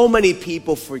 so many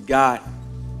people forgot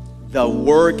the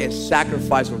work and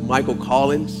sacrifice of Michael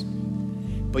Collins.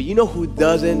 But you know who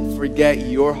doesn't forget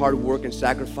your hard work and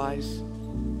sacrifice?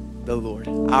 The Lord,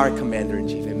 our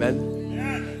commander-in-chief.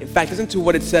 Amen. In fact, listen to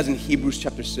what it says in Hebrews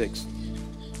chapter 6.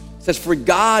 It says, for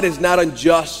God is not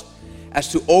unjust as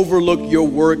to overlook your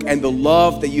work and the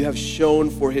love that you have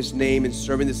shown for his name in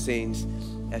serving the saints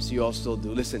as you all still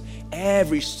do. Listen,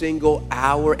 every single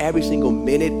hour, every single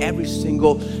minute, every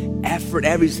single effort,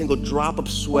 every single drop of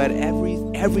sweat,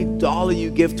 every dollar you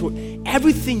give to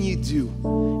everything you do,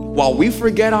 while we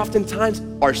forget oftentimes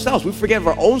ourselves, we forget of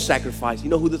our own sacrifice. You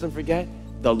know who doesn't forget?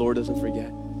 The Lord doesn't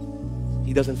forget.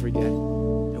 He doesn't forget.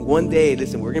 And one day,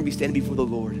 listen, we're going to be standing before the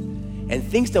Lord. And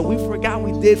things that we forgot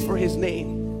we did for his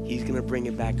name, he's going to bring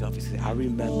it back up. He said, I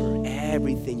remember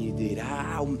everything you did.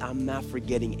 I'm not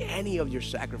forgetting any of your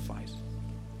sacrifice.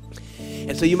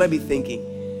 And so you might be thinking,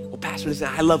 well, Pastor, listen,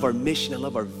 I love our mission. I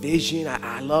love our vision.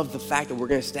 I love the fact that we're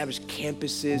going to establish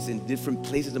campuses in different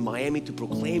places in Miami to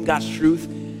proclaim God's truth.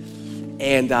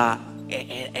 And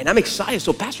I'm excited.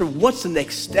 So, Pastor, what's the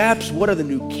next steps? What are the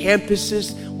new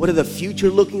campuses? What are the future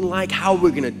looking like? How are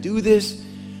we going to do this?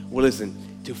 Well, listen,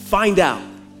 to find out,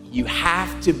 you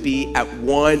have to be at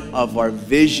one of our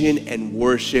vision and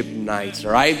worship nights,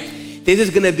 all right? This is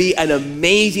going to be an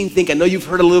amazing thing. I know you've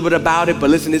heard a little bit about it, but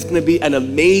listen, it's going to be an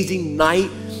amazing night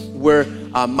where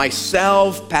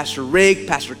myself, Pastor Rick,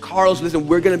 Pastor Carlos, listen,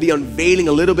 we're going to be unveiling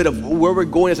a little bit of where we're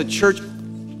going as a church.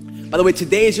 By the way,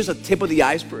 today is just a tip of the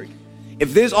iceberg.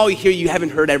 If this is all you hear, you haven't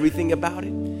heard everything about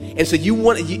it. And so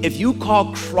if you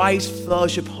call Christ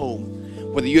Fellowship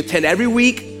home, whether you attend every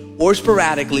week or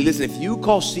sporadically, listen, if you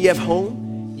call CF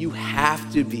home, you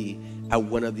have to be at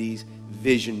one of these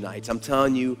vision nights. I'm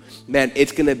telling you, man,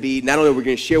 it's going to be, not only we're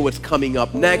going to share what's coming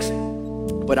up next,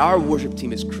 but our worship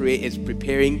team is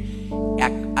preparing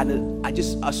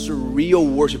just a surreal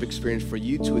worship experience for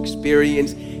you to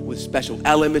experience with special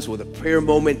elements, with a prayer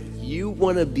moment. You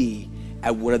want to be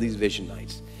at one of these vision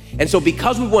nights. And so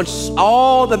because we want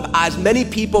as many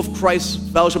people of Christ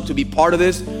Fellowship to be part of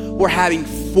this, we're having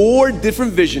 4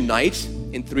 different vision nights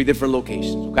in 3 different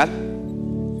locations, okay?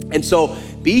 And so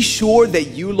be sure that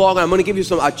you log on. I'm gonna give you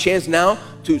a chance now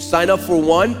to sign up for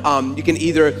one. You can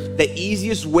the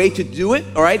easiest way to do it,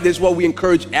 all right, this is what we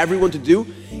encourage everyone to do,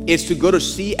 is to go to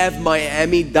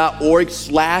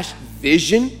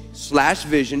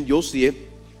cfmiami.org/vision, you'll see it.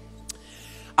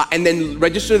 And then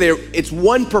register there. It's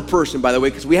 1 per person, by the way,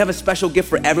 because we have a special gift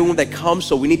for everyone that comes,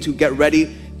 so we need to get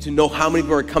ready to know how many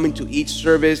people are coming to each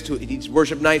service, to each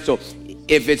worship night. So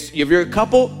if you're a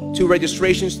couple, 2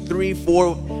 registrations, 3, 4,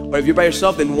 or if you're by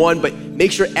yourself, then 1, but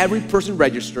make sure every person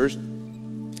registers.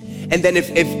 And then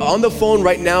if on the phone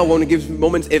right now, I want to give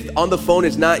moments, if on the phone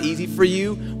it's not easy for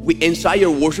you, Inside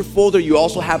your worship folder, you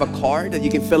also have a card that you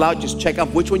can fill out. Just check out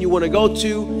which one you want to go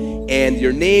to and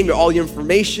your name, all your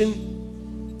information.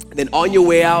 And then on your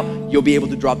way out, you'll be able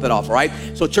to drop that off, all right?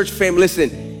 So church fam,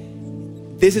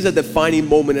 listen, this is a defining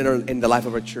moment in the life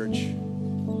of our church.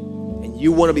 And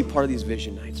you want to be part of these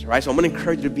vision nights, all right? So I'm going to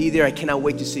encourage you to be there. I cannot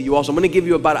wait to see you all. So I'm going to give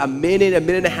you about a minute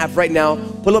and a half right now.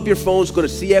 Pull up your phones, go to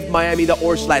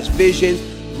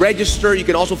cfmiami.org/vision. Register. You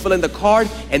can also fill in the card,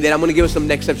 and then I'm going to give us some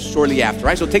next steps shortly after,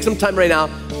 right? So take some time right now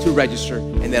to register,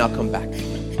 and then I'll come back.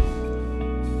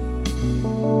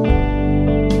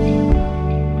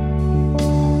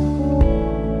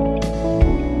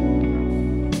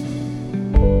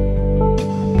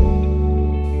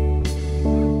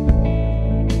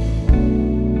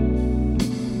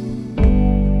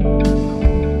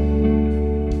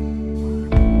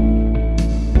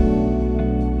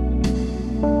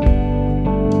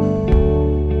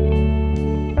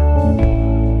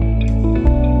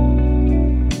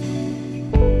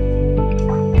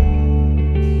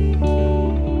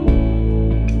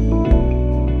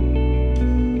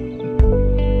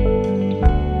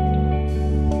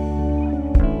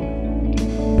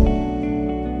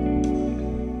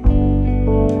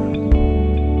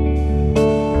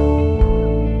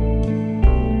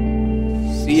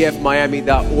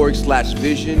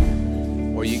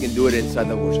 cfmiami.org/vision, or you can do it inside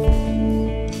the worship.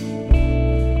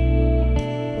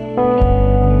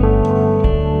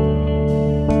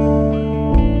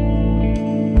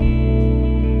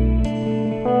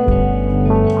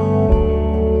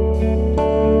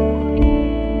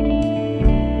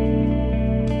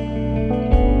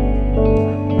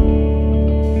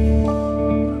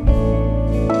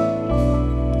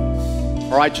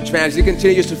 All right, church fans, as you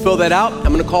continue just to fill that out,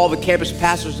 I'm going to call the campus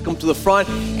pastors to come to the front.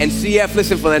 And CF,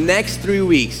 listen, for the next 3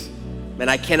 weeks, man,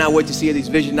 I cannot wait to see you at these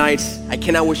vision nights. I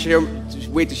cannot wait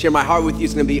to share my heart with you.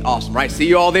 It's going to be awesome, right? See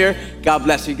you all there. God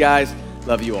bless you guys.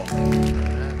 Love you all.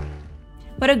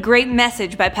 What a great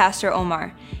message by Pastor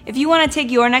Omar. If you want to take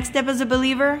your next step as a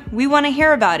believer, we want to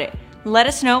hear about it. Let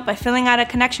us know by filling out a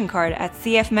connection card at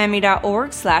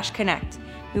cfmiami.org/connect.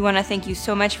 We want to thank you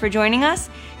so much for joining us,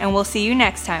 and we'll see you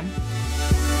next time.